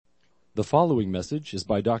The following message is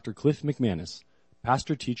by Dr. Cliff McManus,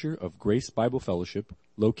 pastor-teacher of Grace Bible Fellowship,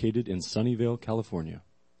 located in Sunnyvale, California.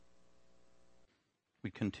 We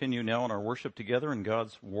continue now in our worship together in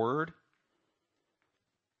God's Word.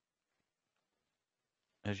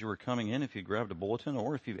 As you were coming in, if you grabbed a bulletin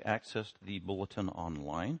or if you've accessed the bulletin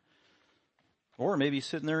online, or maybe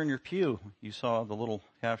sitting there in your pew, you saw the little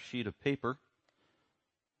half sheet of paper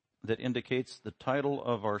that indicates the title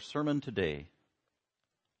of our sermon today.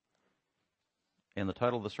 And the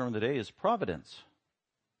title of the sermon today is Providence.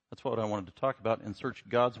 That's what I wanted to talk about and search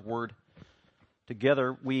God's Word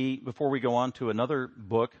together. Before we go on to another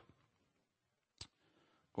book,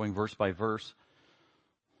 going verse by verse,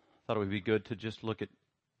 thought it would be good to just look at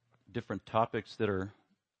different topics that are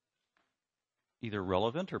either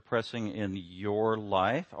relevant or pressing in your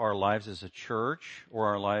life, our lives as a church, or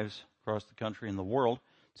our lives across the country and the world.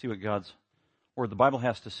 See what God's Word, the Bible,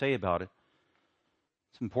 has to say about it.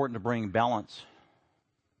 It's important to bring balance.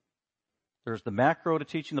 There's the macro to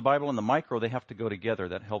teaching the Bible and the micro. They have to go together.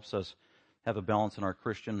 That helps us have a balance in our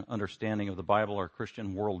Christian understanding of the Bible, our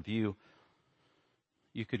Christian worldview.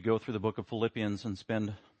 You could go through the book of Philippians and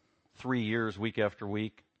spend 3 years, week after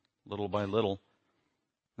week, little by little.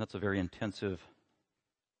 That's a very intensive,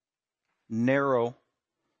 narrow,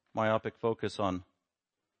 myopic focus on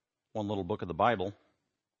one little book of the Bible.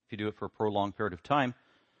 If you do it for a prolonged period of time,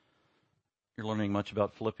 you're learning much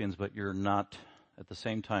about Philippians, but you're not at the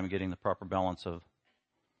same time getting the proper balance of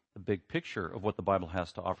the big picture of what the Bible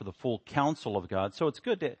has to offer, the full counsel of God. So it's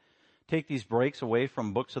good to take these breaks away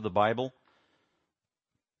from books of the Bible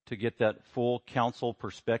to get that full counsel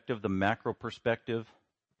perspective, the macro perspective.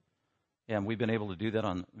 And we've been able to do that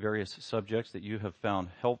on various subjects that you have found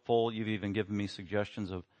helpful. You've even given me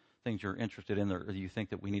suggestions of things you're interested in or you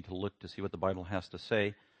think that we need to look to see what the Bible has to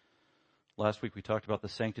say. Last week we talked about the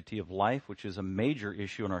sanctity of life, which is a major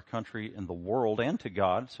issue in our country and the world and to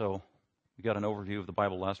God. So we got an overview of the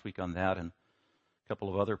Bible last week on that and a couple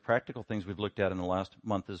of other practical things we've looked at in the last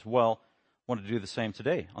month as well. Wanted to do the same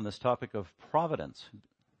today on this topic of providence.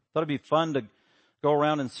 Thought it'd be fun to go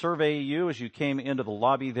around and survey you as you came into the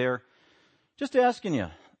lobby there. Just asking you,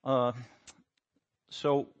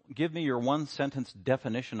 so give me your one-sentence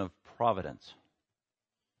definition of providence.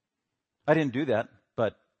 I didn't do that,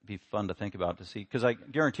 but it'd be fun to think about to see, because I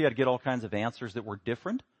guarantee I'd get all kinds of answers that were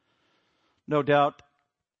different. No doubt,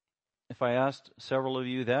 if I asked several of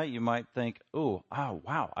you that, you might think,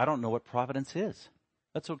 wow, I don't know what providence is.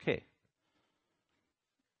 That's okay.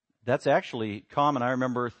 That's actually common. I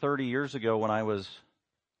remember 30 years ago when I was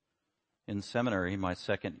in seminary, my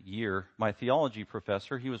second year, my theology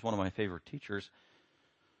professor, he was one of my favorite teachers.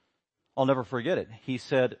 I'll never forget it. He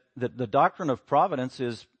said that the doctrine of providence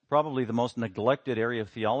is probably the most neglected area of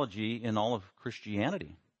theology in all of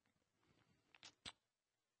Christianity.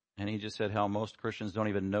 And he just said how most Christians don't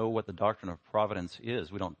even know what the doctrine of providence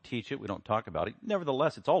is. We don't teach it. We don't talk about it.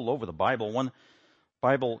 Nevertheless, it's all over the Bible. One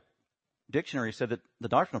Bible dictionary said that the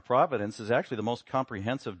doctrine of providence is actually the most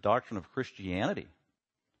comprehensive doctrine of Christianity.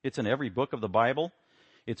 It's in every book of the Bible.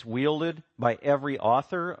 It's wielded by every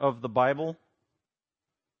author of the Bible,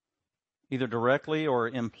 either directly or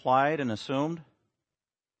implied and assumed.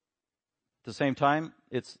 At the same time,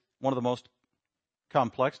 it's one of the most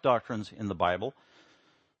complex doctrines in the Bible.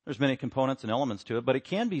 There's many components and elements to it, but it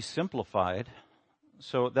can be simplified.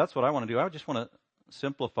 So that's what I want to do. I just want to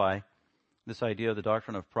simplify this idea of the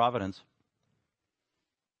doctrine of providence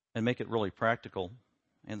and make it really practical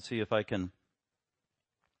and see if I can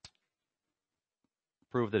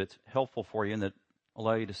prove that it's helpful for you and that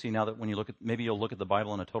allow you to see now that when you look at, maybe you'll look at the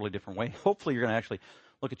Bible in a totally different way. Hopefully you're going to actually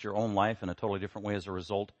look at your own life in a totally different way as a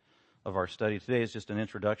result of our study. Today is just an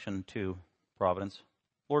introduction to providence.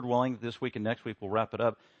 Lord willing, this week and next week we'll wrap it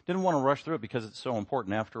up. Didn't want to rush through it because it's so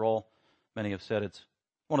important. After all, many have said it's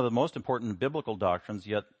one of the most important biblical doctrines,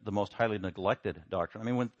 yet the most highly neglected doctrine.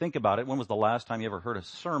 I mean, think about it. When was the last time you ever heard a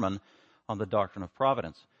sermon on the doctrine of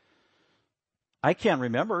providence? I can't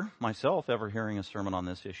remember myself ever hearing a sermon on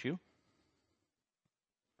this issue,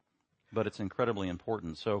 but it's incredibly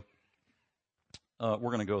important. So we're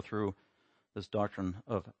going to go through this doctrine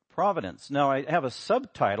of providence. Now, I have a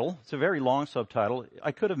subtitle. It's a very long subtitle.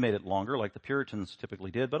 I could have made it longer like the Puritans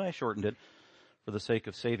typically did, but I shortened it for the sake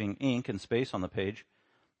of saving ink and space on the page.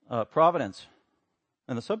 Providence.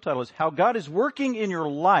 And the subtitle is How God is Working in Your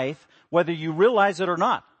Life, Whether You Realize It or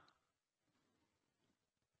Not.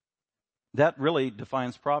 That really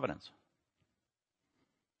defines providence.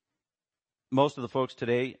 Most of the folks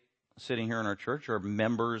today sitting here in our church are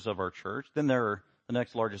members of our church. Then there are the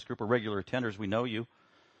next largest group of regular attenders. We know you.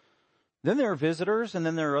 Then there are visitors, and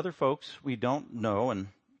then there are other folks we don't know. And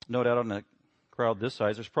no doubt in a crowd this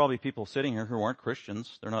size, there's probably people sitting here who aren't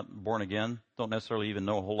Christians. They're not born again, don't necessarily even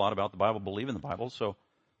know a whole lot about the Bible, believe in the Bible. So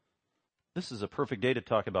this is a perfect day to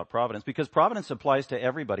talk about providence, because providence applies to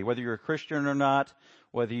everybody, whether you're a Christian or not,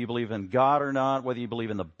 whether you believe in God or not, whether you believe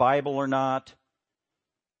in the Bible or not.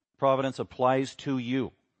 Providence applies to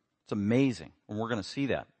you. It's amazing, and we're going to see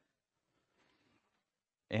that.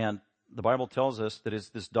 And the Bible tells us that it's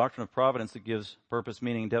this doctrine of providence that gives purpose,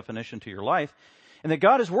 meaning, definition to your life, and that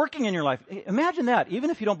God is working in your life. Imagine that.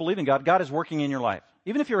 Even if you don't believe in God, God is working in your life.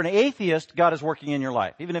 Even if you're an atheist, God is working in your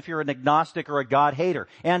life. Even if you're an agnostic or a God hater,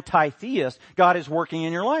 anti-theist, God is working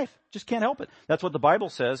in your life. Just can't help it. That's what the Bible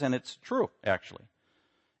says, and it's true, actually.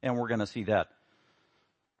 And we're going to see that.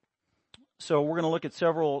 So we're going to look at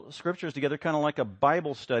several scriptures together, kind of like a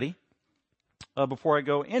Bible study. Before I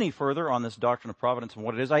go any further on this doctrine of providence and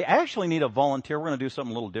what it is, I actually need a volunteer. We're going to do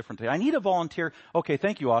something a little different today. I need a volunteer. Okay,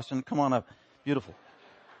 thank you, Austin. Come on up. Beautiful.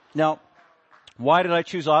 Now, why did I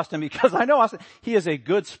choose Austin? Because I know Austin, he is a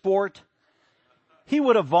good sport. He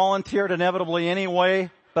would have volunteered inevitably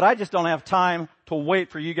anyway, but I just don't have time to wait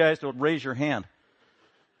for you guys to raise your hand.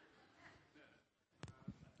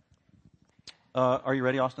 Are you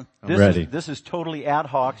ready, Austin? I'm ready. This is totally ad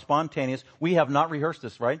hoc, spontaneous. We have not rehearsed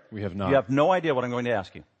this, right? We have not. You have no idea what I'm going to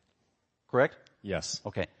ask you. Correct? Yes.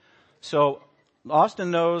 Okay. So, Austin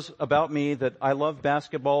knows about me that I love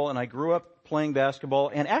basketball, and I grew up playing basketball.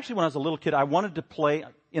 And actually, when I was a little kid, I wanted to play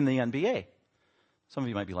in the NBA. Some of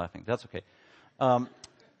you might be laughing. That's okay.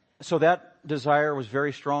 So that desire was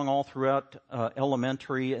very strong all throughout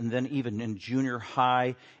elementary, and then even in junior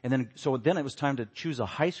high. And then it was time to choose a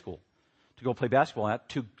high school to go play basketball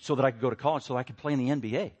at, so that I could go to college, so I could play in the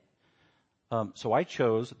NBA. So I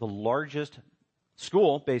chose the largest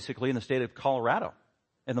school, basically, in the state of Colorado,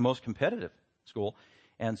 and the most competitive school.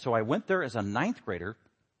 And so I went there as a ninth grader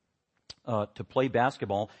to play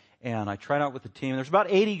basketball, and I tried out with the team. There's about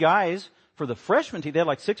 80 guys for the freshman team. They had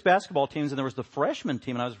like 6 basketball teams, and there was the freshman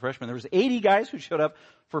team, and I was a freshman. There was 80 guys who showed up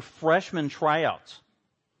for freshman tryouts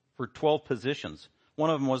for 12 positions. One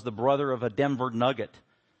of them was the brother of a Denver Nugget,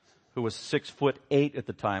 who was 6'8" at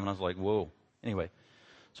the time, and I was like, whoa. Anyway,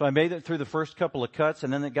 so I made it through the first couple of cuts,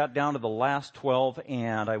 and then it got down to the last 12,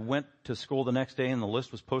 and I went to school the next day, and the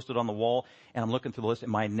list was posted on the wall, and I'm looking through the list,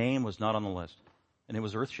 and my name was not on the list. And it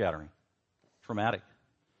was earth-shattering, traumatic.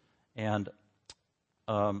 And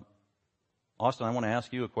Austin, I want to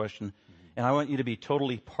ask you a question, and I want you to be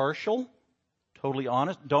totally partial, totally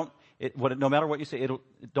honest. No matter what you say,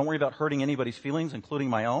 don't worry about hurting anybody's feelings, including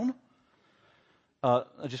my own. I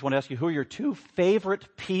just want to ask you, who are your 2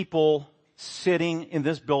 favorite people sitting in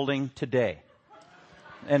this building today?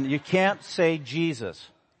 And you can't say Jesus.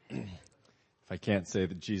 If I can't say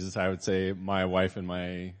that Jesus, I would say my wife and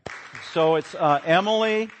my... So it's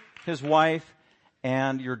Emily, his wife,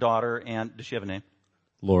 and your daughter, and does she have a name?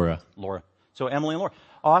 Laura. So Emily and Laura.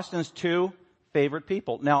 Austin's 2 favorite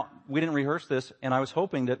people. Now, we didn't rehearse this, and I was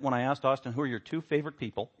hoping that when I asked Austin, who are your 2 favorite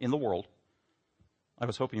people in the world, I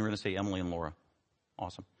was hoping you were going to say Emily and Laura.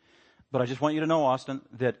 Awesome. But I just want you to know, Austin,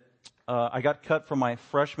 that I got cut from my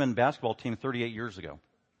freshman basketball team 38 years ago.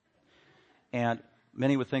 And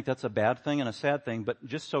many would think that's a bad thing and a sad thing, but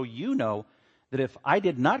just so you know, that if I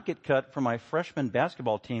did not get cut from my freshman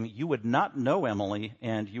basketball team, you would not know Emily,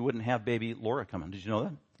 and you wouldn't have baby Laura coming. Did you know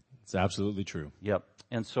that? It's absolutely true. Yep.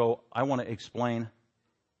 And so I want to explain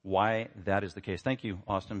why that is the case. Thank you,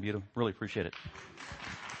 Austin. Really appreciate it.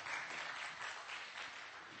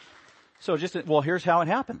 So here's how it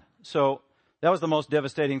happened. So that was the most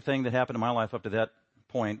devastating thing that happened in my life up to that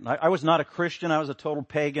point. I was not a Christian. I was a total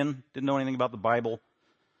pagan. Didn't know anything about the Bible.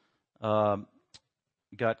 Got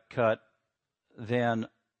cut. Then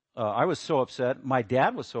I was so upset. My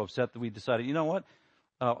dad was so upset that we decided, you know what?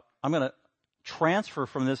 I'm going to transfer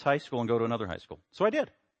from this high school and go to another high school. So I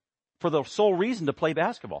did, for the sole reason to play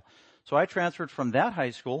basketball. So I transferred from that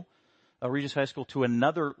high school, Regis High School, to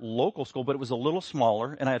another local school, but it was a little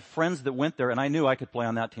smaller, and I had friends that went there, and I knew I could play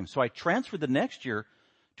on that team. So I transferred the next year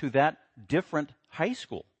to that different high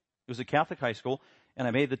school. It was a Catholic high school, and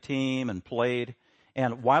I made the team and played.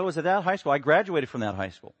 And while I was at that high school, I graduated from that high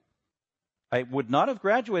school. I would not have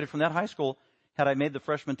graduated from that high school had I made the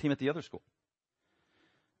freshman team at the other school.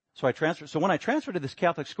 So I transferred. So when I transferred to this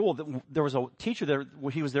Catholic school, there was a teacher there.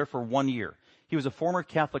 He was there for 1 year. He was a former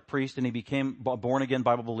Catholic priest, and he became a born-again,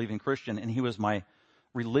 Bible-believing Christian, and he was my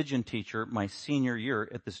religion teacher my senior year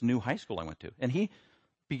at this new high school I went to. And he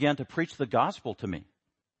began to preach the gospel to me,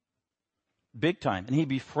 big time. And he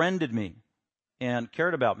befriended me and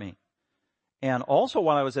cared about me. And also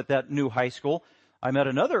while I was at that new high school, I met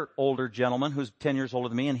another older gentleman who's 10 years older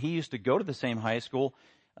than me, and he used to go to the same high school.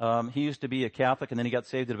 He used to be a Catholic, and then he got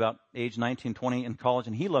saved at about age 19, 20 in college,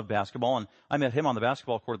 and he loved basketball, and I met him on the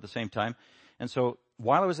basketball court at the same time. And so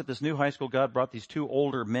while I was at this new high school, God brought these two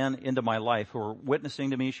older men into my life who were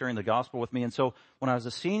witnessing to me, sharing the gospel with me. And so when I was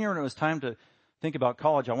a senior and it was time to think about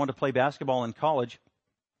college, I wanted to play basketball in college.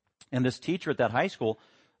 And this teacher at that high school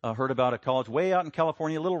heard about a college way out in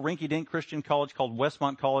California, a little rinky-dink Christian college called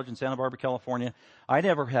Westmont College in Santa Barbara, California. I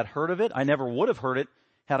never had heard of it. I never would have heard it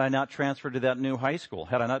had I not transferred to that new high school,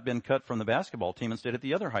 had I not been cut from the basketball team and stayed at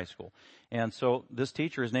the other high school. And so this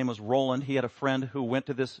teacher, his name was Roland. He had a friend who went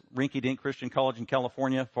to this rinky-dink Christian college in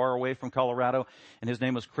California, far away from Colorado, and his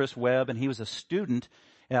name was Chris Webb, and he was a student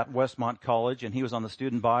at Westmont College, and he was on the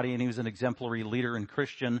student body, and he was an exemplary leader and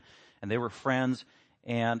Christian, and they were friends.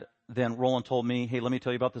 And then Roland told me, hey, let me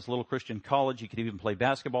tell you about this little Christian college. You could even play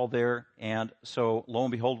basketball there. And so lo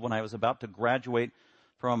and behold, when I was about to graduate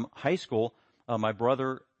from high school, my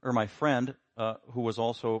brother, or my friend, who was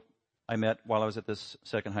also, I met while I was at this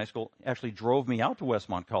second high school, actually drove me out to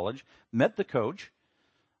Westmont College, met the coach,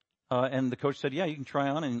 and the coach said, yeah, you can try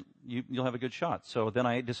on and you'll have a good shot. So then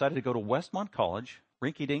I decided to go to Westmont College,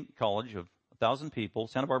 rinky-dink college of 1,000 people,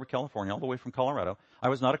 Santa Barbara, California, all the way from Colorado. I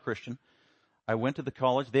was not a Christian. I went to the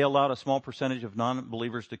college. They allowed a small percentage of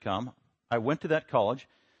non-believers to come. I went to that college.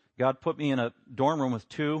 God put me in a dorm room with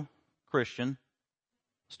 2 Christian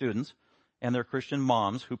students and their Christian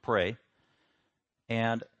moms who pray.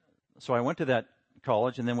 And so I went to that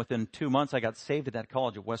college, and then within 2 months, I got saved at that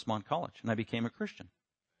college at Westmont College, and I became a Christian.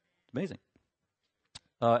 It's amazing.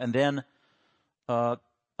 And then I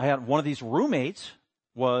had one of these roommates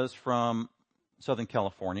was from Southern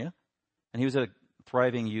California, and he was at a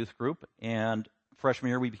thriving youth group, and freshman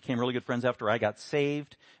year, we became really good friends after I got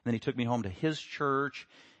saved. And then he took me home to his church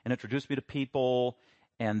and introduced me to people.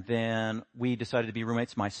 And then we decided to be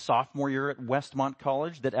roommates my sophomore year at Westmont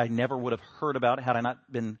College that I never would have heard about had I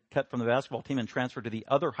not been cut from the basketball team and transferred to the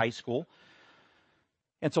other high school.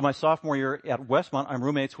 And so my sophomore year at Westmont, I'm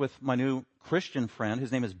roommates with my new Christian friend.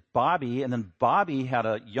 His name is Bobby. And then Bobby had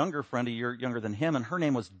a younger friend, a year younger than him, and her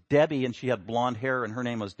name was Debbie, and she had blonde hair, and her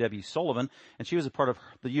name was Debbie Sullivan. And she was a part of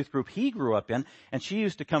the youth group he grew up in. And she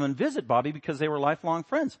used to come and visit Bobby because they were lifelong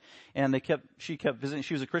friends. And she kept visiting.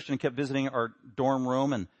 She was a Christian and kept visiting our dorm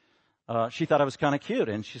room, and she thought I was kind of cute.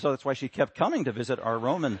 And so that's why she kept coming to visit our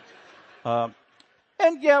room. And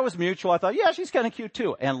yeah, it was mutual. I thought, yeah, she's kind of cute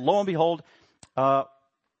too. And lo and behold,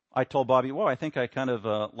 I told Bobby, well, I think I kind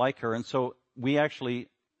of like her. And so we actually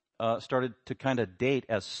started to kind of date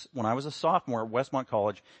when I was a sophomore at Westmont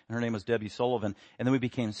College, and her name was Debbie Sullivan. And then we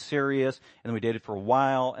became serious, and then we dated for a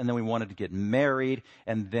while, and then we wanted to get married,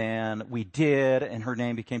 and then we did, and her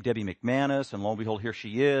name became Debbie McManus, and lo and behold, here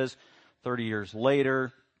she is, 30 years later.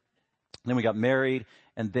 And then we got married,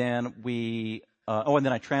 and then and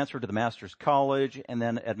then I transferred to the Master's College, and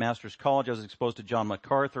then at Master's College I was exposed to John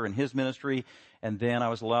MacArthur and his ministry, and then I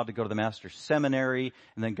was allowed to go to the Master's Seminary,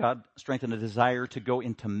 and then God strengthened a desire to go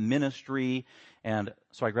into ministry, and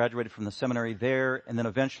so I graduated from the seminary there, and then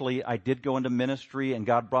eventually I did go into ministry, and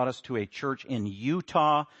God brought us to a church in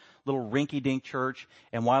Utah, little rinky-dink church,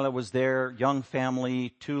 and while I was there, young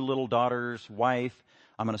family, 2 little daughters, wife.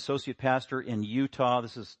 I'm an associate pastor in Utah.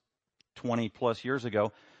 This is 20 plus years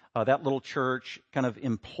ago. That little church kind of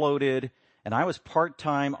imploded, and I was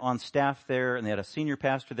part-time on staff there, and they had a senior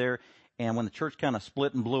pastor there. And when the church kind of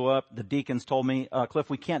split and blew up, the deacons told me, Cliff,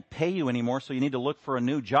 we can't pay you anymore, so you need to look for a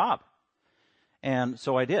new job. And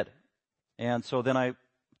so I did. And so then I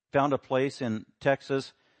found a place in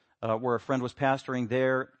Texas where a friend was pastoring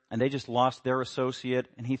there, and they just lost their associate,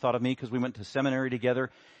 and he thought of me because we went to seminary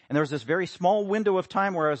together. And there was this very small window of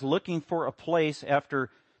time where I was looking for a place after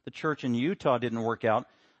the church in Utah didn't work out,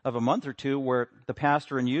 of a month or two, where the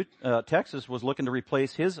pastor in Texas was looking to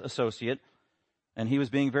replace his associate, and he was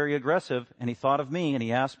being very aggressive, and he thought of me, and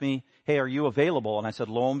he asked me, hey, are you available? And I said,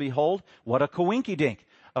 lo and behold, what a coinky-dink.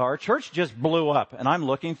 Our church just blew up, and I'm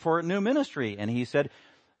looking for a new ministry. And he said,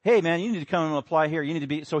 hey, man, you need to come and apply here. You need to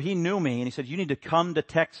be, so he knew me, and he said, you need to come to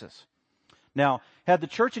Texas. Now, had the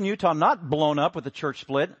church in Utah not blown up with the church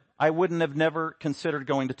split, I wouldn't have never considered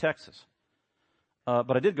going to Texas.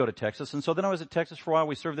 But I did go to Texas, and so then I was at Texas for a while.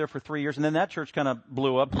 We served there for 3 years, and then that church kind of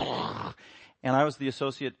blew up, and I was the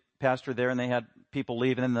associate pastor there, and they had people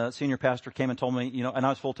leave, and then the senior pastor came and told me, and I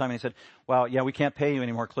was full-time, and he said, well, yeah, we can't pay you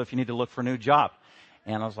anymore, Cliff. You need to look for a new job.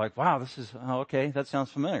 And I was like, wow, okay, that sounds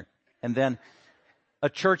familiar. And then a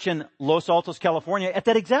church in Los Altos, California, at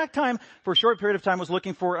that exact time, for a short period of time, was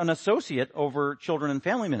looking for an associate over children and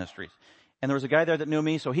family ministries. And there was a guy there that knew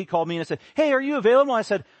me, so he called me and said, hey, are you available? I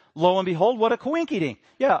said, lo and behold, what a coinky-dink.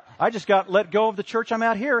 Yeah, I just got let go of the church I'm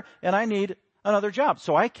at here, and I need another job.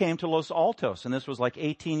 So I came to Los Altos, and this was like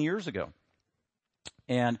 18 years ago.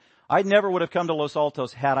 And I never would have come to Los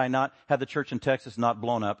Altos had the church in Texas not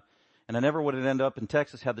blown up. And I never would have ended up in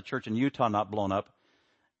Texas had the church in Utah not blown up.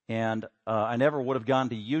 And I never would have gone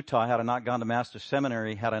to Utah had I not gone to Master's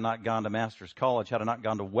Seminary, had I not gone to Master's College, had I not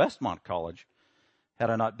gone to Westmont College, had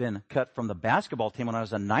I not been cut from the basketball team when I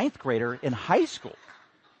was a 9th grader in high school.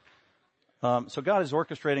 So God is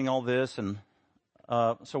orchestrating all this, and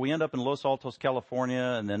so we end up in Los Altos,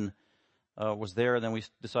 California, and then was there, and then we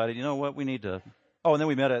decided, you know what, we need to... Oh, and then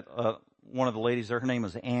we met one of the ladies there. Her name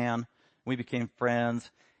was Ann. We became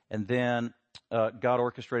friends, and then God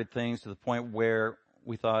orchestrated things to the point where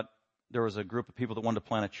we thought there was a group of people that wanted to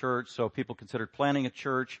plant a church, so people considered planting a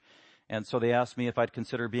church, and so they asked me if I'd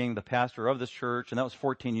consider being the pastor of this church, and that was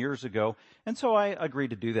 14 years ago, and so I agreed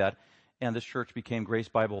to do that, and this church became Grace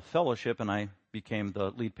Bible Fellowship, and I became the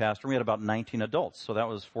lead pastor. We had about 19 adults, so that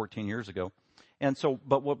was 14 years ago. And so,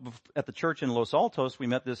 at the church in Los Altos, we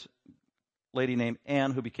met this lady named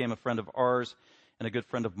Ann, who became a friend of ours and a good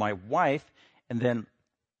friend of my wife, and then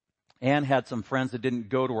Ann had some friends that didn't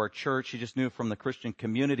go to our church. She just knew from the Christian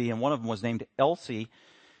community, and one of them was named Elsie.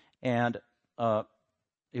 And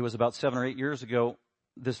it was about 7 or 8 years ago,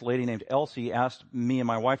 this lady named Elsie asked me and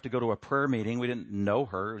my wife to go to a prayer meeting. We didn't know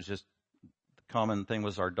her. It was just the common thing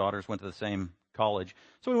was our daughters went to the same college.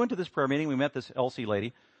 So we went to this prayer meeting. We met this Elsie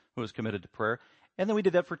lady who was committed to prayer. And then we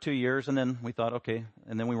did that for 2 years, and then we thought, okay,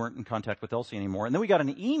 and then we weren't in contact with Elsie anymore. And then we got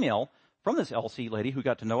an email from this Elsie lady who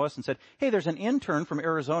got to know us and said, hey, there's an intern from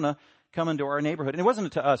Arizona coming to our neighborhood. And it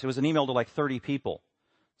wasn't to us. It was an email to like 30 people.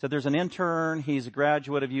 Said there's an intern. He's a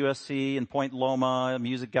graduate of USC in Point Loma, a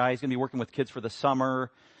music guy. He's going to be working with kids for the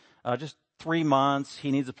summer. Just 3 months.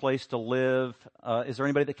 He needs a place to live. Is there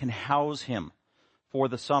anybody that can house him for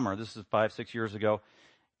the summer? This is 5-6 years ago.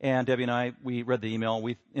 And Debbie and I, we read the email.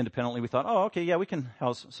 We independently, we thought, oh, okay, yeah, we can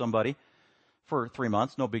house somebody for 3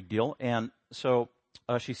 months. No big deal. And so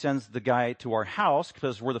she sends the guy to our house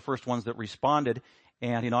because we're the first ones that responded.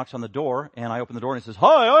 And he knocks on the door, and I open the door, and he says,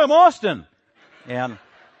 hi, I'm Austin. And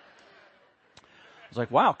I was like,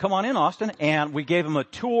 wow, come on in, Austin. And we gave him a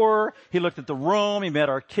tour. He looked at the room. He met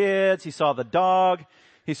our kids. He saw the dog.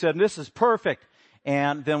 He said, this is perfect.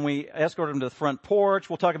 And then we escorted him to the front porch.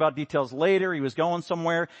 We'll talk about details later. He was going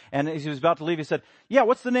somewhere. And as he was about to leave, he said, yeah,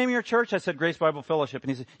 what's the name of your church? I said, Grace Bible Fellowship.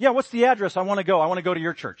 And he said, yeah, what's the address? I want to go. I want to go to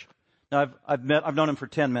your church. Now, I've known him for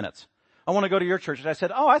 10 minutes. I want to go to your church. And I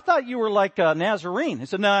said, oh, I thought you were like a Nazarene. He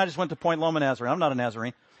said, no, I just went to Point Loma Nazarene. I'm not a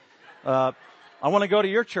Nazarene. I want to go to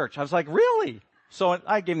your church. I was like, really? So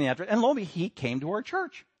I gave him the address. And lo and behold, he came to our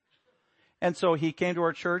church. And so he came to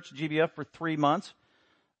our church, GBF, for 3 months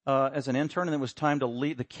as an intern. And it was time to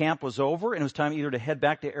leave. The camp was over. And it was time either to head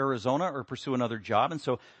back to Arizona or pursue another job. And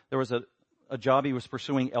so there was a job he was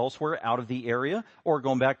pursuing elsewhere out of the area or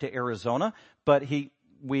going back to Arizona. But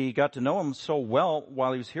we got to know him so well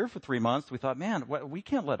while he was here for 3 months. We thought, man, we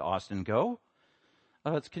can't let Austin go.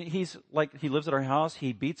 He's like, he lives at our house.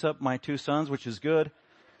 He beats up my 2 sons, which is good.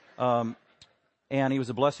 And he was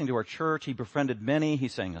a blessing to our church. He befriended many. He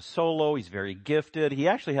sang a solo. He's very gifted. He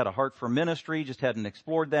actually had a heart for ministry, just hadn't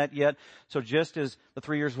explored that yet. So just as the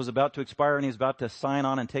 3 years was about to expire and he was about to sign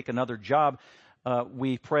on and take another job,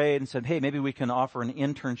 we prayed and said, hey, maybe we can offer an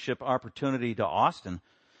internship opportunity to Austin.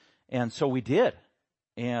 And so we did.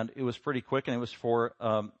 And it was pretty quick, and it was for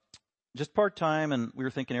just part-time, and we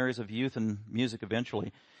were thinking areas of youth and music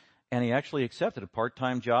eventually. And he actually accepted a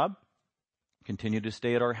part-time job, continued to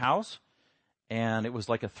stay at our house, and it was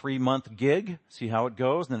like a 3-month gig, see how it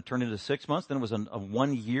goes, and then it turned into 6 months. Then it was a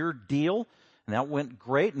 1-year deal, and that went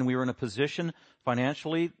great, and we were in a position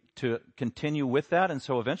financially to continue with that. And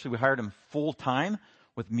so eventually we hired him full-time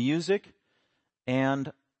with music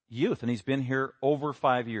and youth, and he's been here over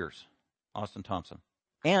 5 years, Austin Thompson.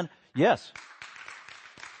 And yes,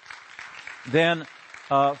 then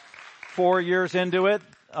 4 years into it,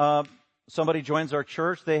 somebody joins our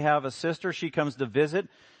church. They have a sister. She comes to visit.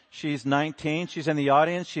 She's 19. She's in the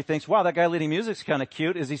audience. She thinks, wow, that guy leading music's kind of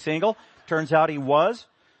cute. Is he single? Turns out he was.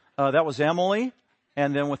 That was Emily.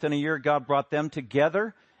 And then within a year, God brought them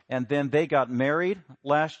together. And then they got married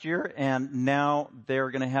last year. And now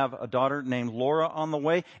they're going to have a daughter named Laura on the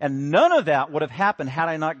way. And none of that would have happened had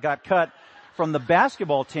I not got cut from the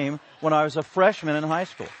basketball team when I was a freshman in high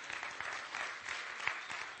school.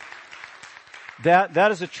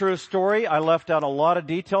 That is a true story. I left out a lot of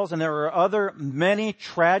details, and there are many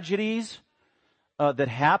tragedies that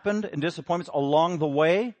happened and disappointments along the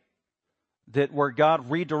way where God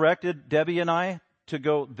redirected Debbie and I to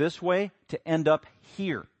go this way to end up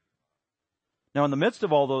here. Now, in the midst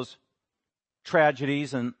of all those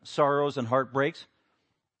tragedies and sorrows and heartbreaks,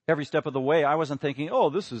 Every step of the way, I wasn't thinking, oh,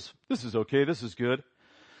 this is okay, this is good.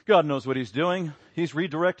 God knows what he's doing. He's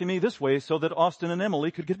redirecting me this way so that Austin and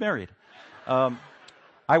Emily could get married.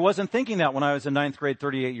 I wasn't thinking that when I was in 9th grade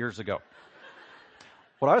 38 years ago.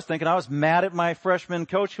 What I was thinking, I was mad at my freshman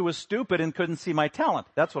coach who was stupid and couldn't see my talent.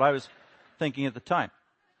 That's what I was thinking at the time.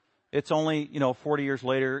 It's only, 40 years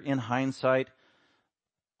later, in hindsight,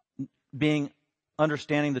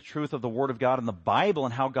 understanding the truth of the Word of God and the Bible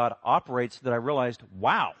and how God operates, that I realized,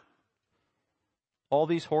 wow, all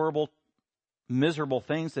these horrible, miserable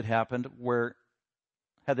things that happened, where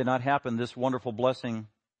had they not happened, this wonderful blessing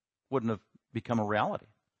wouldn't have become a reality.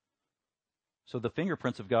 So the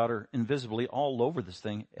fingerprints of God are invisibly all over this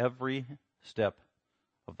thing every step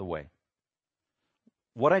of the way.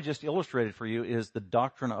 What I just illustrated for you is the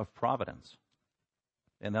doctrine of providence.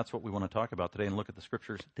 And that's what we want to talk about today and look at the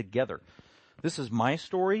scriptures together. This is my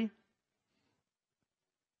story.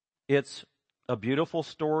 It's a beautiful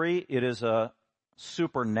story. It is a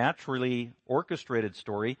supernaturally orchestrated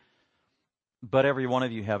story. But every one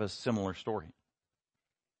of you have a similar story.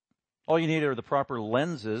 All you need are the proper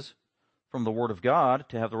lenses from the Word of God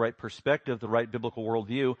to have the right perspective, the right biblical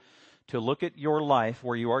worldview, to look at your life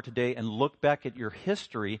where you are today and look back at your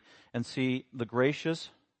history and see the gracious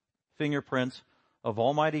fingerprints of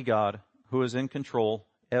Almighty God, who is in control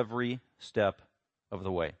every step of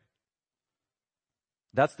the way.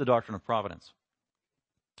 That's the doctrine of providence.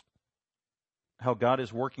 How God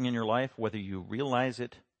is working in your life, whether you realize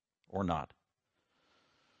it or not.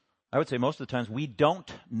 I would say most of the times we don't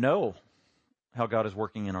know how God is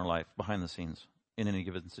working in our life behind the scenes in any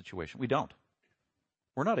given situation. We don't.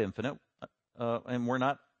 We're not infinite, and we're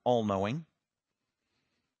not all-knowing.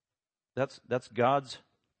 That's God's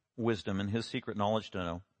wisdom and His secret knowledge to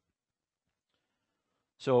know.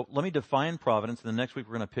 So let me define providence, and then next week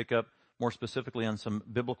we're going to pick up more specifically on some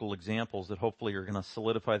biblical examples that hopefully are going to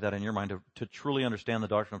solidify that in your mind to truly understand the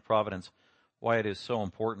doctrine of providence, why it is so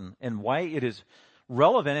important, and why it is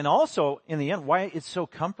relevant, and also, in the end, why it's so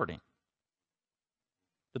comforting.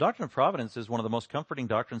 The doctrine of providence is one of the most comforting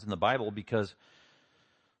doctrines in the Bible because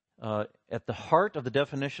at the heart of the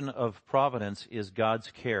definition of providence is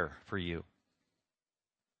God's care for you.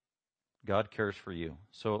 God cares for you.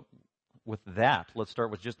 So with that, let's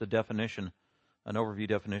start with just the definition, an overview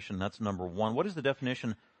definition. That's number one. What is the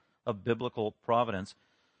definition of biblical providence?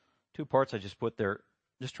 2 parts I just put there,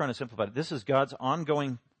 just trying to simplify it. This is God's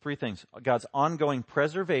ongoing, 3 things. God's ongoing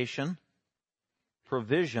preservation,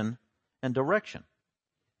 provision, and direction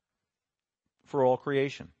for all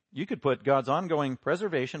creation. You could put God's ongoing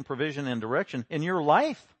preservation, provision, and direction in your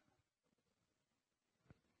life.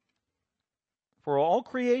 For all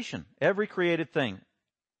creation, every created thing,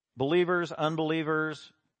 believers,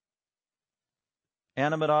 unbelievers,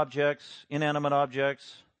 animate objects, inanimate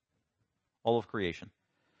objects, all of creation.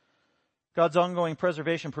 God's ongoing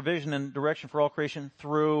preservation, provision, and direction for all creation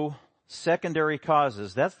through secondary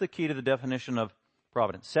causes. That's the key to the definition of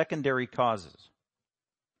providence. Secondary causes.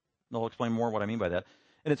 And I'll explain more what I mean by that.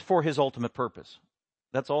 And it's for His ultimate purpose.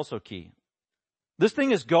 That's also key. This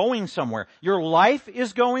thing is going somewhere. Your life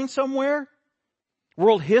is going somewhere.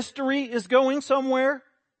 World history is going somewhere.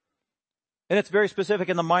 And it's very specific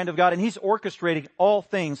in the mind of God. And He's orchestrating all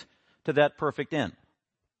things to that perfect end.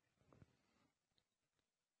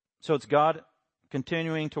 So it's God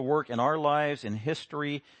continuing to work in our lives, in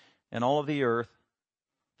history, and all of the earth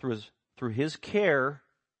through His care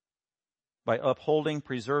by upholding,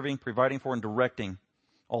 preserving, providing for, and directing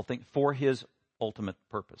all things for His ultimate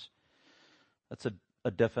purpose. That's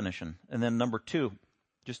a definition. And then number 2,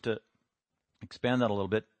 just to expand that a little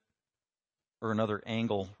bit, or another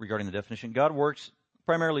angle regarding the definition. God works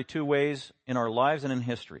primarily 2 ways in our lives and in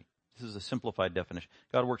history. This is a simplified definition.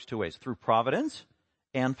 God works 2 ways, through providence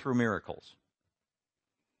and through miracles.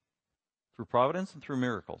 Through providence and through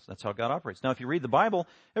miracles. That's how God operates. Now, if you read the Bible,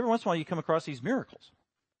 every once in a while you come across these miracles.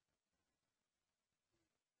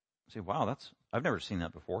 You say, wow, I've never seen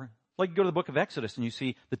that before. Like you go to the book of Exodus and you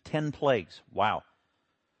see the 10 plagues. Wow.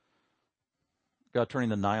 God turning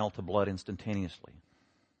the Nile to blood instantaneously.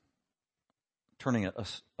 Turning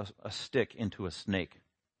a stick into a snake.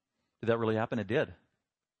 Did that really happen? It did. That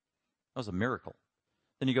was a miracle.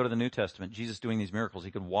 Then you go to the New Testament. Jesus doing these miracles. He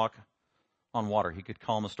could walk on water. He could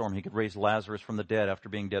calm a storm. He could raise Lazarus from the dead after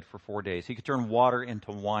being dead for 4 days. He could turn water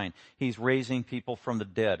into wine. He's raising people from the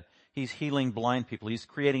dead. He's healing blind people. He's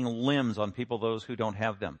creating limbs on people, those who don't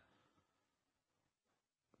have them.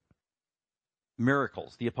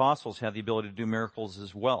 Miracles. The apostles had the ability to do miracles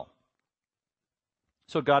as well.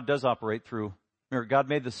 So God does operate through miracles. God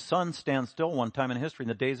made the sun stand still one time in history in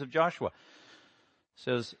the days of Joshua. It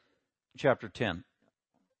says, chapter 10.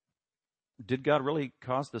 did God really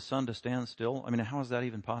cause the sun to stand still? I mean, how is that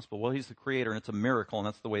even possible? Well, he's the creator, and it's a miracle, and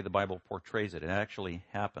that's the way the Bible portrays it. It actually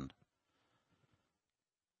happened.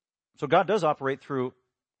 So God does operate through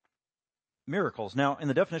miracles. Now, in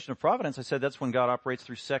the definition of providence, I said that's when God operates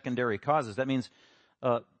through secondary causes. That means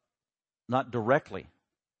not directly,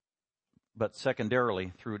 but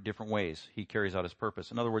secondarily through different ways he carries out his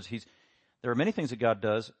purpose. In other words, there are many things that God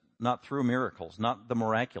does not through miracles, not the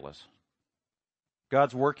miraculous.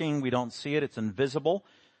 God's working, we don't see it, it's invisible.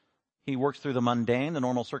 He works through the mundane, the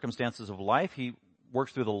normal circumstances of life. He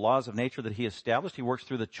works through the laws of nature that he established. He works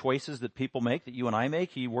through the choices that people make, that you and I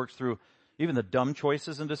make. He works through even the dumb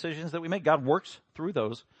choices and decisions that we make. God works through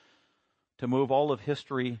those to move all of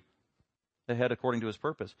history ahead according to his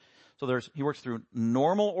purpose. So he works through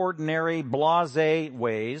normal, ordinary, blasé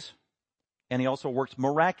ways, and he also works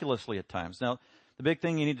miraculously at times. Now, the big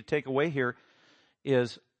thing you need to take away here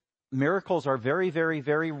is miracles are very, very,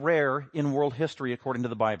 very rare in world history according to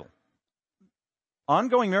the Bible.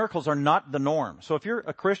 Ongoing miracles are not the norm. So if you're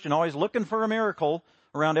a Christian always looking for a miracle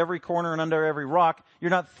around every corner and under every rock, you're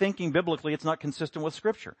not thinking biblically. It's not consistent with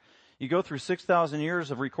Scripture. You go through 6,000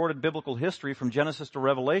 years of recorded biblical history from Genesis to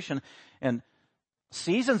Revelation, and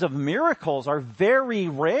seasons of miracles are very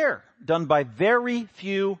rare, done by very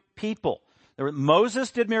few people.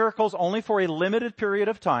 Moses did miracles only for a limited period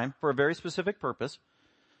of time for a very specific purpose.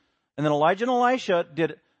 And then Elijah and Elisha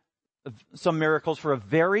did some miracles for a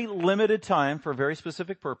very limited time for a very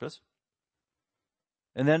specific purpose.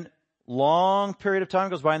 And then long period of time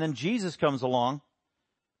goes by, and then Jesus comes along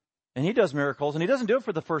and he does miracles, and he doesn't do it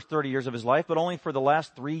for the first 30 years of his life, but only for the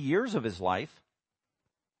last 3 years of his life.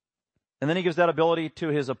 And then he gives that ability to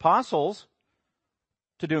his apostles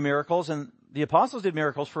to do miracles, and the apostles did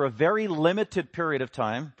miracles for a very limited period of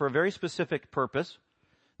time for a very specific purpose.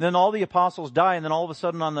 Then all the apostles die, and then all of a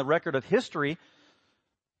sudden on the record of history,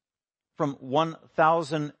 from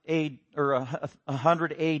 1000 AD or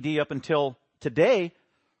 100 AD up until today,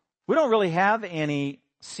 we don't really have any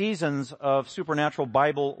seasons of supernatural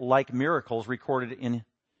Bible-like miracles recorded in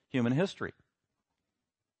human history.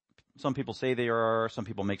 Some people say they are, some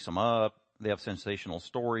people make some up, they have sensational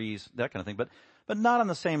stories, that kind of thing, but not on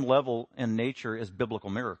the same level and nature as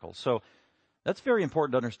biblical miracles. So that's very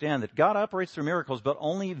important to understand, that God operates through miracles, but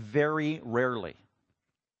only very rarely.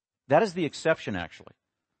 That is the exception, actually.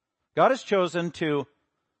 God has chosen to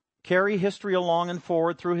carry history along and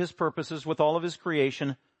forward through his purposes with all of his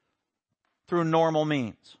creation through normal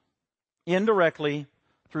means, indirectly,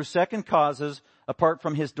 through second causes, apart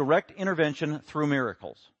from his direct intervention through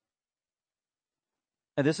miracles.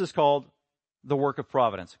 And this is called the work of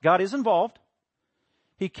providence. God is involved.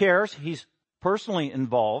 He cares. He's personally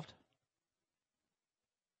involved,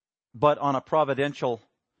 but on a providential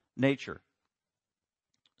nature.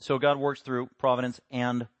 So God works through providence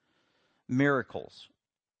and miracles.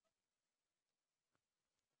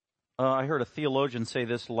 I heard a theologian say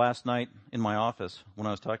this last night in my office when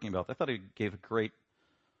I was talking about it. I thought he gave a great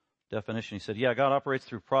definition. He said, God operates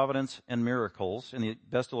through providence and miracles, and the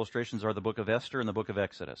best illustrations are the book of Esther and the book of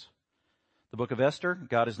Exodus. The book of Esther,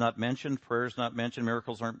 God is not mentioned, prayer is not mentioned,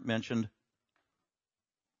 miracles aren't mentioned.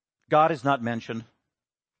 God is not mentioned.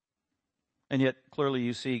 And yet, clearly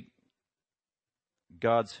you see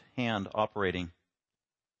God's hand operating.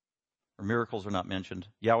 Or miracles are not mentioned.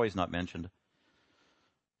 Yahweh is not mentioned.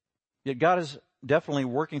 Yet God is definitely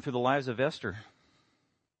working through the lives of Esther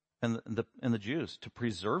and the Jews to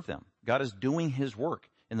preserve them. God is doing his work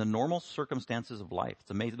in the normal circumstances of life. It's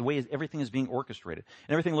amazing the way everything is being orchestrated.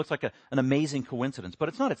 And everything looks like an amazing coincidence. But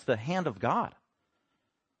it's not. It's the hand of God.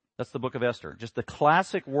 That's the book of Esther. Just the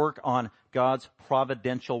classic work on God's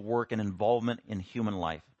providential work and involvement in human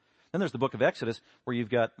life. Then there's the book of Exodus, where you've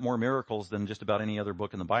got more miracles than just about any other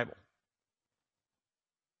book in the Bible.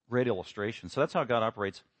 Great illustration. So that's how God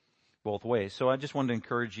operates both ways. So I just wanted to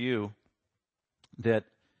encourage you that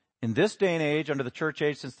in this day and age, under the church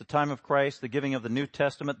age, since the time of Christ, the giving of the New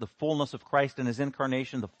Testament, the fullness of Christ in his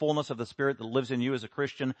incarnation, the fullness of the Spirit that lives in you as a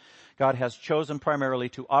Christian, God has chosen primarily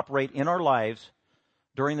to operate in our lives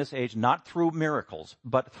during this age, not through miracles,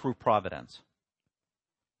 but through providence.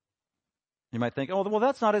 You might think, oh, well,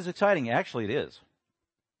 that's not as exciting. Actually, it is.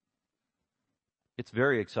 It's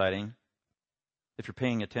very exciting if you're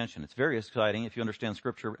paying attention. It's very exciting if you understand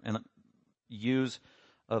Scripture and use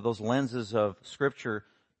those lenses of Scripture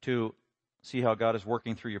to see how God is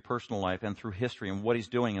working through your personal life and through history and what he's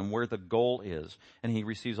doing and where the goal is. And he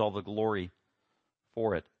receives all the glory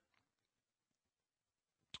for it.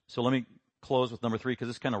 So let me close with number 3, because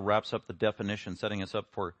this kind of wraps up the definition, setting us up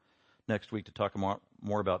for next week to talk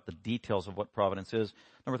more about the details of what providence is.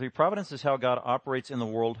 Number 3, providence is how God operates in the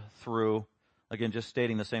world through Again, just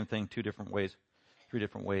stating the same thing 3 different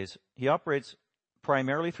ways. He operates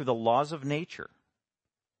primarily through the laws of nature.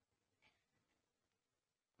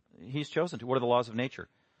 He's chosen to. What are the laws of nature?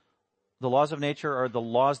 The laws of nature are the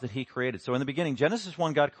laws that he created. So in the beginning, Genesis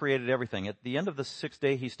 1, God created everything. At the end of the 6th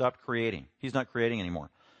day, he stopped creating. He's not creating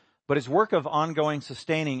anymore. But his work of ongoing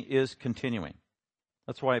sustaining is continuing.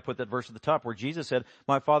 That's why I put that verse at the top where Jesus said,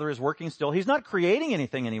 my Father is working still. He's not creating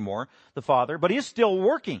anything anymore, the Father, but he is still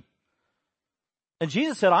working. And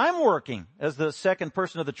Jesus said, I'm working as the second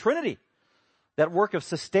person of the Trinity. That work of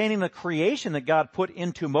sustaining the creation that God put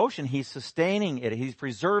into motion, he's sustaining it, he's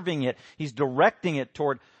preserving it, he's directing it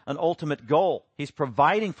toward an ultimate goal. He's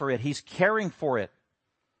providing for it, he's caring for it.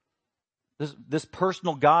 This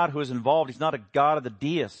personal God who is involved, he's not a God of the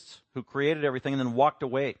deists who created everything and then walked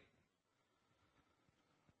away.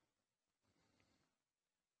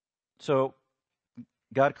 So,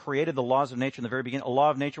 God created the laws of nature in the very beginning. A law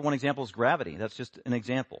of nature, one example is gravity. That's just an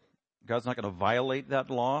example. God's not going to violate that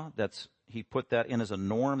law. He put that in as a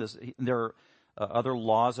norm. There are other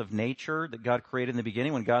laws of nature that God created in the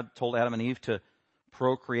beginning. When God told Adam and Eve to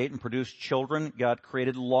procreate and produce children, God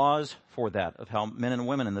created laws for that, of how men and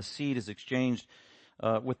women and the seed is exchanged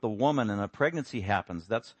with the woman and a pregnancy happens.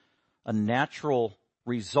 That's a natural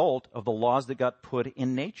result of the laws that got put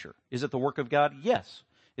in nature. Is it the work of God? Yes.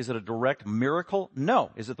 Is it a direct miracle?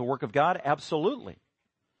 No. Is it the work of God? Absolutely.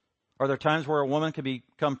 Are there times where a woman can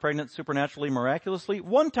become pregnant supernaturally, miraculously?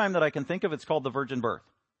 One time that I can think of, it's called the virgin birth.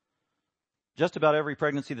 Just about every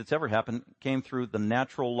pregnancy that's ever happened came through the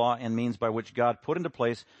natural law and means by which God put into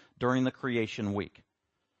place during the creation week.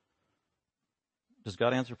 Does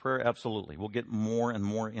God answer prayer? Absolutely. We'll get more and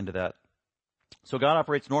more into that. So God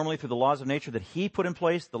operates normally through the laws of nature that he put in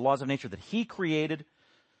place, the laws of nature that he created,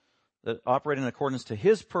 that operate in accordance to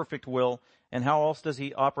his perfect will. And how else does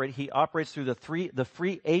he operate? He operates through the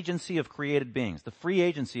free agency of created beings. The free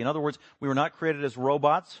agency. In other words, we were not created as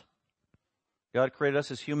robots. God created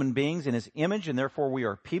us as human beings in his image, and therefore we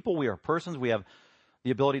are people, we are persons. We have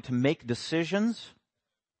the ability to make decisions,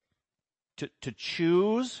 to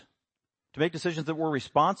choose, to make decisions that we're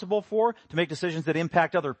responsible for, to make decisions that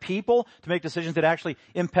impact other people, to make decisions that actually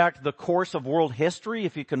impact the course of world history,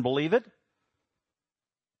 if you can believe it.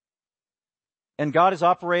 And God is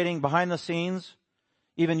operating behind the scenes,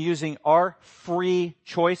 even using our free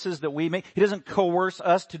choices that we make. He doesn't coerce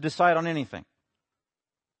us to decide on anything.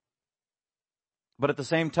 But at the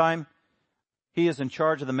same time, he is in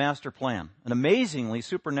charge of the master plan. And amazingly,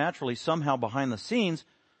 supernaturally, somehow behind the scenes,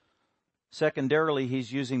 secondarily,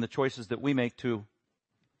 he's using the choices that we make to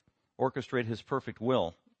orchestrate his perfect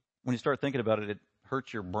will. When you start thinking about it, it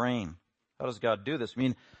hurts your brain. How does God do this? I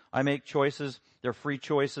mean, I make choices. They're free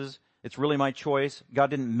choices. It's really my choice. God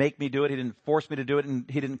didn't make me do it. He didn't force me to do it, and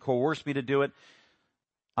he didn't coerce me to do it.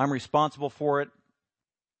 I'm responsible for it.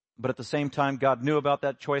 But at the same time, God knew about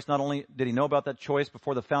that choice. Not only did he know about that choice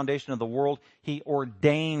before the foundation of the world, he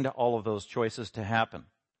ordained all of those choices to happen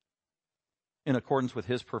in accordance with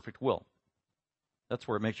his perfect will. That's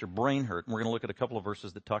where it makes your brain hurt. And we're going to look at a couple of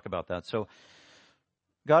verses that talk about that. So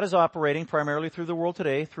God is operating primarily through the world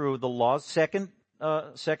today, through the laws,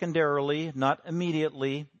 secondarily, not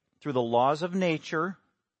immediately, through the laws of nature,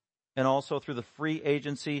 and also through the free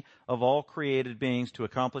agency of all created beings to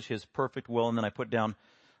accomplish his perfect will. And then I put down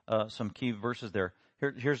some key verses there.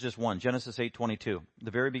 Here's just one, Genesis 8:22.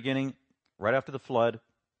 The very beginning, right after the flood,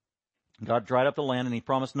 God dried up the land and he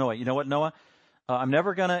promised Noah, you know what, Noah? I'm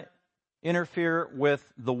never going to interfere with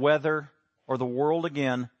the weather or the world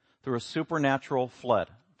again through a supernatural flood.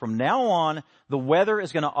 From now on, the weather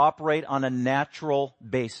is going to operate on a natural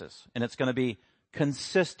basis, and it's going to be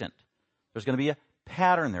consistent. There's going to be a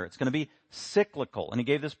pattern there. It's going to be cyclical. And he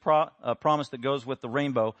gave this promise that goes with the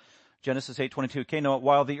rainbow, Genesis 8:22. Okay, Noah,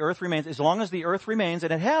 while the earth remains, as long as the earth remains,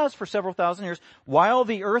 and it has for several thousand years, while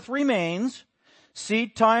the earth remains,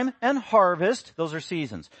 seed time and harvest, those are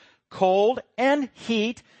seasons. Cold and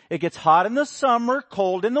heat. It gets hot in the summer,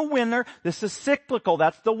 cold in the winter. This is cyclical.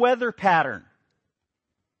 That's the weather pattern.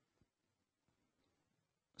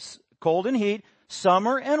 Cold and heat,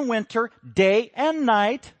 summer and winter, day and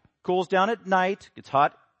night. Cools down at night, gets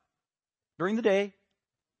hot during the day.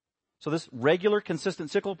 So this regular, consistent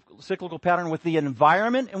cyclical pattern with the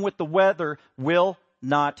environment and with the weather will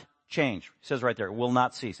not change. It says right there, it will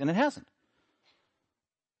not cease. And it hasn't.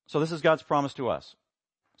 So this is God's promise to us.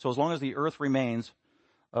 So as long as the earth remains,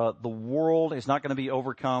 the world is not going to be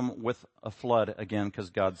overcome with a flood again because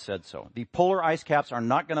God said so. The polar ice caps are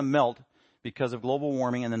not going to melt because of global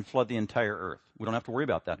warming and then flood the entire earth. We don't have to worry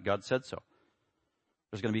about that. God said so.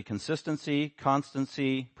 There's going to be consistency,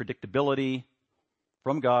 constancy, predictability,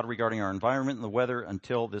 from God regarding our environment and the weather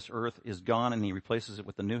until this earth is gone and he replaces it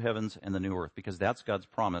with the new heavens and the new earth, because that's God's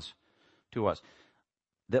promise to us.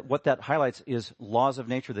 That what that highlights is laws of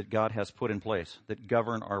nature that God has put in place that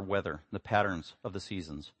govern our weather, the patterns of the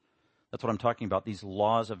seasons. That's what I'm talking about, these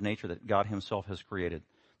laws of nature that God himself has created,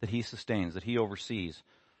 that he sustains, that he oversees.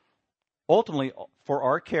 Ultimately, for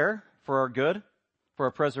our care, for our good, for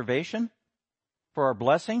our preservation, for our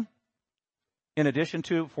blessing, in addition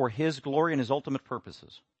to for his glory and his ultimate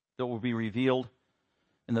purposes that will be revealed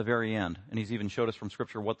in the very end. And he's even showed us from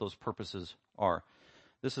Scripture what those purposes are.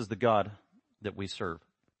 This is the God that we serve.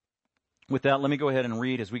 With that, let me go ahead and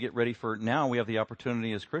read as we get ready for now. We have the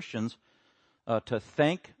opportunity as Christians to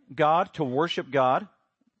thank God, to worship God,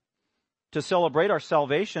 to celebrate our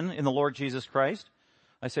salvation in the Lord Jesus Christ.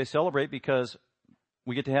 I say celebrate because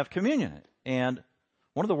we get to have communion. And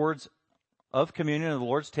one of the words of communion of the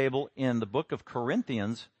Lord's table in the book of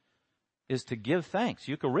Corinthians is to give thanks.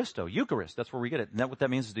 Eucharist, that's where we get it. And what that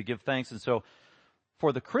means is to give thanks. And so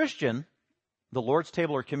for the Christian, the Lord's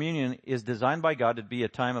table or communion is designed by God to be a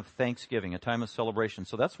time of thanksgiving, a time of celebration.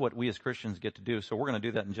 So that's what we as Christians get to do. So we're going to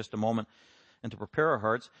do that in just a moment. And to prepare our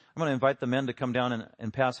hearts, I'm going to invite the men to come down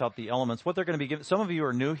and pass out the elements. What they're going to be giving, some of you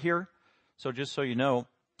are new here, so just so you know,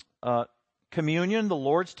 communion, the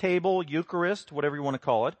Lord's table, Eucharist, whatever you want to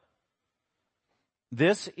call it,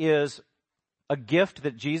 this is a gift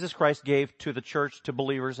that Jesus Christ gave to the church, to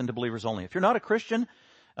believers and to believers only. If you're not a Christian,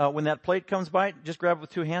 when that plate comes by, just grab it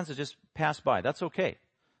with two hands and just pass by. That's okay.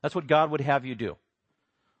 That's what God would have you do.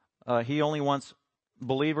 He only wants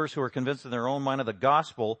believers who are convinced in their own mind of the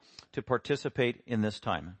gospel to participate in this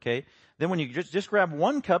time. Okay? Then when you just grab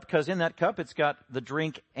one cup, because in that cup it's got the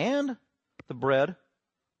drink and the bread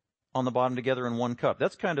on the bottom together in one cup.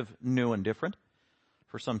 That's kind of new and different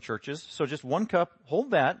for some churches. So just one cup,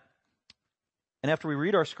 hold that. And after we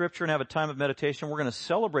read our scripture and have a time of meditation, we're going to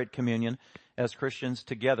celebrate communion as Christians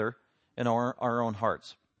together in our own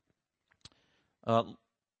hearts. Well,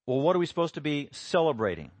 what are we supposed to be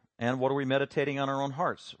celebrating? And what are we meditating on our own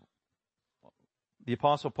hearts? The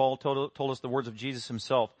Apostle Paul told us the words of Jesus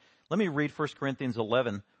himself. Let me read 1 Corinthians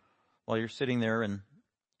 11 while you're sitting there and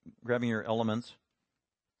grabbing your elements.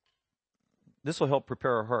 This will help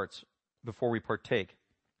prepare our hearts before we partake.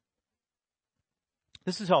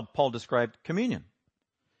 This is how Paul described communion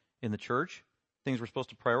in the church, things we're supposed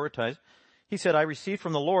to prioritize. He said, I received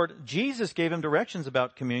from the Lord. Jesus gave him directions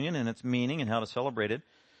about communion and its meaning and how to celebrate it.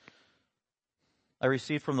 I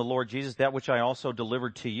received from the Lord Jesus that which I also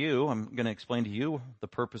delivered to you. I'm going to explain to you the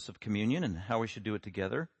purpose of communion and how we should do it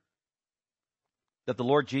together. That the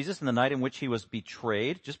Lord Jesus, in the night in which he was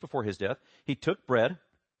betrayed, just before his death, he took bread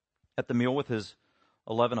at the meal with his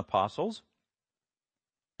 11 apostles,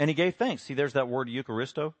 and he gave thanks. See, there's that word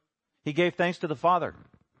Eucharisto. He gave thanks to the Father.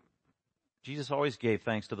 Jesus always gave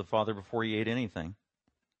thanks to the Father before he ate anything.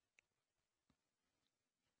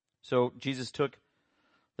 So Jesus took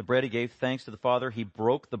the bread, he gave thanks to the Father, he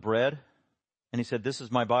broke the bread, and he said, this is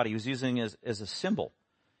my body. He was using it as a symbol.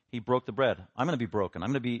 He broke the bread. I'm going to be broken.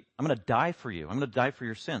 I'm going to die for you. I'm going to die for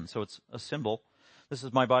your sin. So it's a symbol. This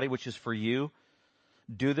is my body, which is for you.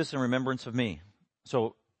 Do this in remembrance of me.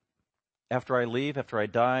 So after I leave, after I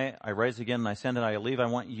die, I rise again and I ascend and I leave. I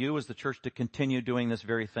want you as the church to continue doing this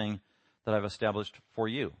very thing that I've established for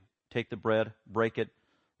you. Take the bread, break it,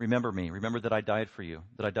 remember me. Remember that I died for you,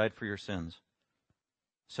 that I died for your sins.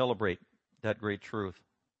 Celebrate that great truth.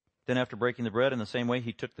 Then after breaking the bread in the same way,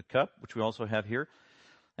 he took the cup, which we also have here.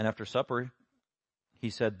 And after supper, he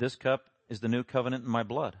said, this cup is the new covenant in my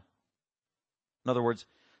blood. In other words,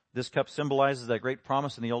 this cup symbolizes that great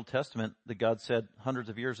promise in the Old Testament that God said hundreds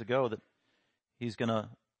of years ago that he's going to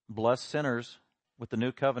bless sinners with the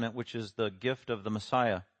new covenant, which is the gift of the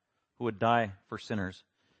Messiah who would die for sinners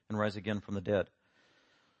and rise again from the dead.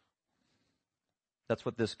 That's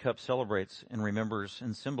what this cup celebrates and remembers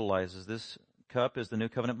and symbolizes. This cup is the new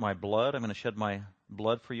covenant, my blood. I'm going to shed my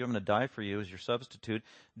blood for you. I'm going to die for you as your substitute.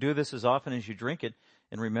 Do this as often as you drink it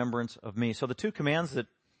in remembrance of me. So the two commands that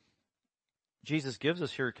Jesus gives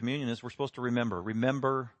us here at communion is we're supposed to remember.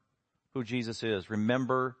 Remember who Jesus is.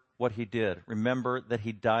 Remember what he did. Remember that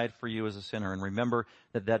he died for you as a sinner. And remember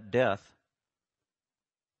that that death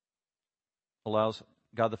allows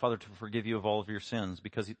God the Father to forgive you of all of your sins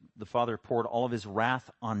because the Father poured all of his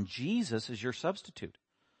wrath on Jesus as your substitute.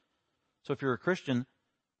 So if you're a Christian,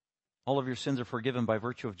 all of your sins are forgiven by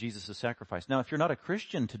virtue of Jesus' sacrifice. Now, if you're not a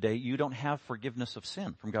Christian today, you don't have forgiveness of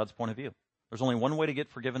sin from God's point of view. There's only one way to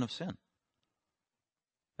get forgiven of sin.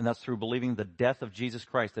 And that's through believing the death of Jesus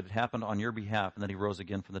Christ, that it happened on your behalf and that he rose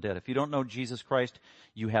again from the dead. If you don't know Jesus Christ,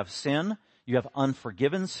 you have sin, you have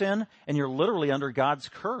unforgiven sin, and you're literally under God's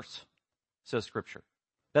curse, says Scripture.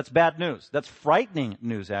 That's bad news. That's frightening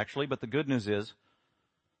news, actually. But the good news is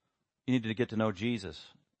you need to get to know Jesus.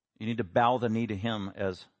 You need to bow the knee to him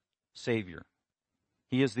as Savior.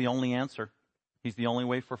 He is the only answer. He's the only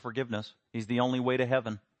way for forgiveness. He's the only way to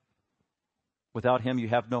heaven. Without him, you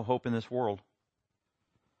have no hope in this world.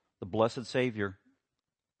 The blessed Savior.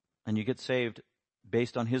 And you get saved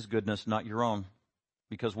based on his goodness, not your own.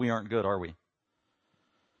 Because we aren't good, are we?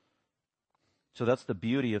 So that's the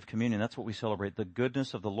beauty of communion. That's what we celebrate. The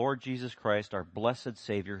goodness of the Lord Jesus Christ, our blessed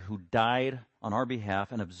Savior, who died on our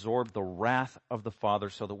behalf and absorbed the wrath of the Father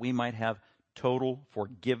so that we might have total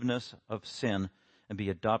forgiveness of sin and be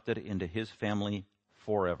adopted into his family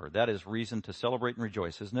forever. That is reason to celebrate and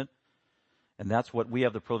rejoice, isn't it? And that's what we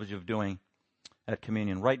have the privilege of doing at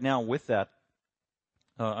communion. Right now, with that,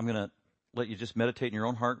 I'm going to let you just meditate in your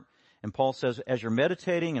own heart. And Paul says, as you're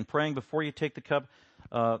meditating and praying before you take the cup,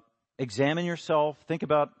 examine yourself, think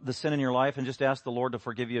about the sin in your life, and just ask the Lord to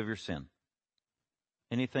forgive you of your sin.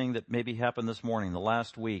 Anything that maybe happened this morning, the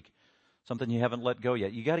last week, something you haven't let go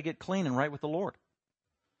yet. You got to get clean and right with the Lord.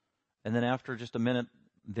 And then after just a minute,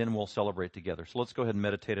 then we'll celebrate together. So let's go ahead and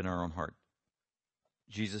meditate in our own heart.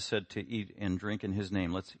 Jesus said to eat and drink in his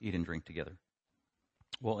name. Let's eat and drink together.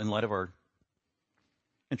 Well, in light of our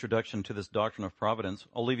introduction to this doctrine of providence,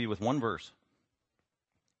 I'll leave you with one verse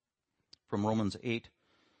from Romans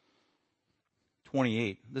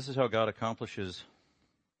 8:28. This is how God accomplishes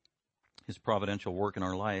his providential work in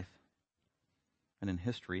our life and in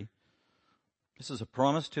history. This is a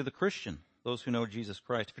promise to the Christian, those who know Jesus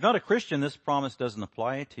Christ. If you're not a Christian, this promise doesn't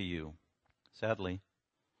apply to you, sadly.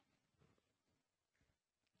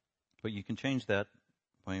 But you can change that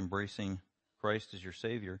by embracing Christ as your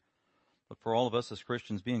Savior. But for all of us as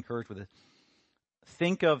Christians, be encouraged with it.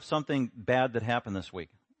 Think of something bad that happened this week.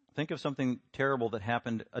 Think of something terrible that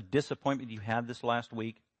happened, a disappointment you had this last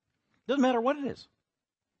week. Doesn't matter what it is.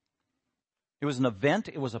 It was an event.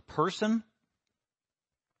 It was a person.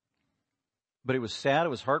 But it was sad. It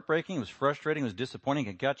was heartbreaking. It was frustrating. It was disappointing.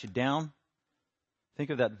 It got you down. Think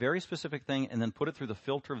of that very specific thing and then put it through the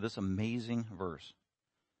filter of this amazing verse.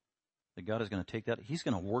 That God is going to take that. He's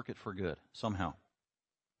going to work it for good somehow.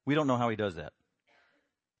 We don't know how he does that.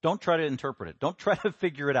 Don't try to interpret it. Don't try to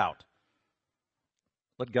figure it out.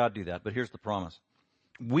 Let God do that. But here's the promise.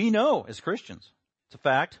 We know as Christians, it's a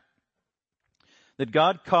fact, that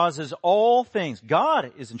God causes all things.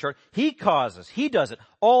 God is in charge. He causes. He does it.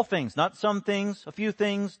 All things. Not some things, a few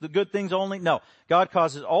things, the good things only. No. God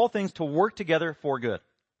causes all things to work together for good.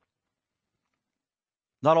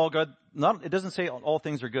 Not all good. It doesn't say all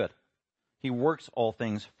things are good. He works all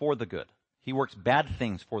things for the good. He works bad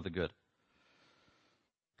things for the good.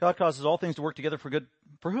 God causes all things to work together for good.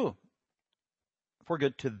 For who? For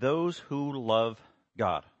good to those who love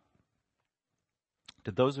God.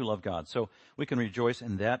 To those who love God. So we can rejoice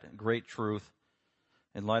in that great truth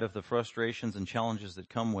in light of the frustrations and challenges that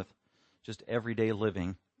come with just everyday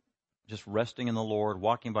living, just resting in the Lord,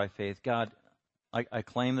 walking by faith. God, I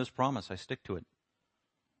claim this promise. I stick to it.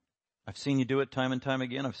 I've seen you do it time and time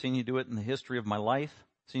again. I've seen you do it in the history of my life.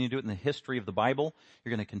 I've seen you do it in the history of the Bible. You're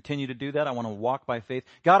going to continue to do that. I want to walk by faith.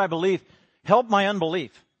 God, I believe. Help my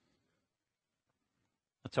unbelief.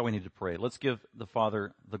 That's how we need to pray. Let's give the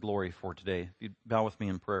Father the glory for today. If you bow with me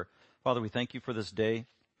in prayer. Father, we thank you for this day.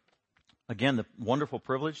 Again, the wonderful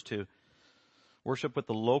privilege to worship with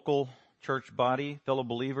the local church body, fellow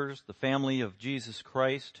believers, the family of Jesus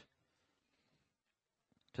Christ,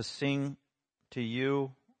 to sing to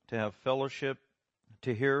you, to have fellowship,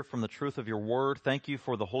 to hear from the truth of your word. Thank you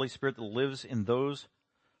for the Holy Spirit that lives in those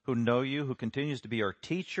who know you, who continues to be our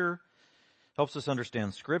teacher, helps us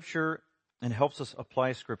understand Scripture, and helps us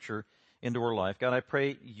apply Scripture into our life. God, I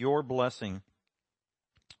pray your blessing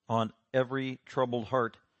on every troubled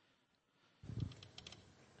heart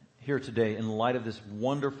here today in light of this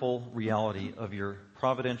wonderful reality of your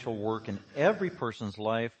providential work in every person's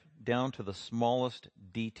life down to the smallest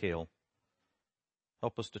detail.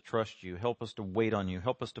 Help us to trust you. Help us to wait on you.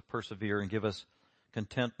 Help us to persevere and give us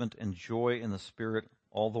contentment and joy in the Spirit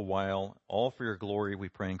all the while. All for your glory, we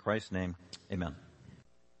pray in Christ's name. Amen.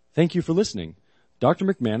 Thank you for listening. Dr.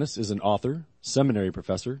 McManus is an author, seminary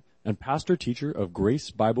professor, and pastor-teacher of Grace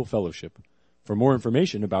Bible Fellowship. For more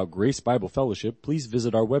information about Grace Bible Fellowship, please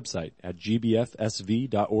visit our website at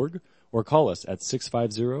gbfsv.org or call us at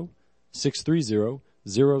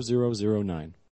 650-630-0009.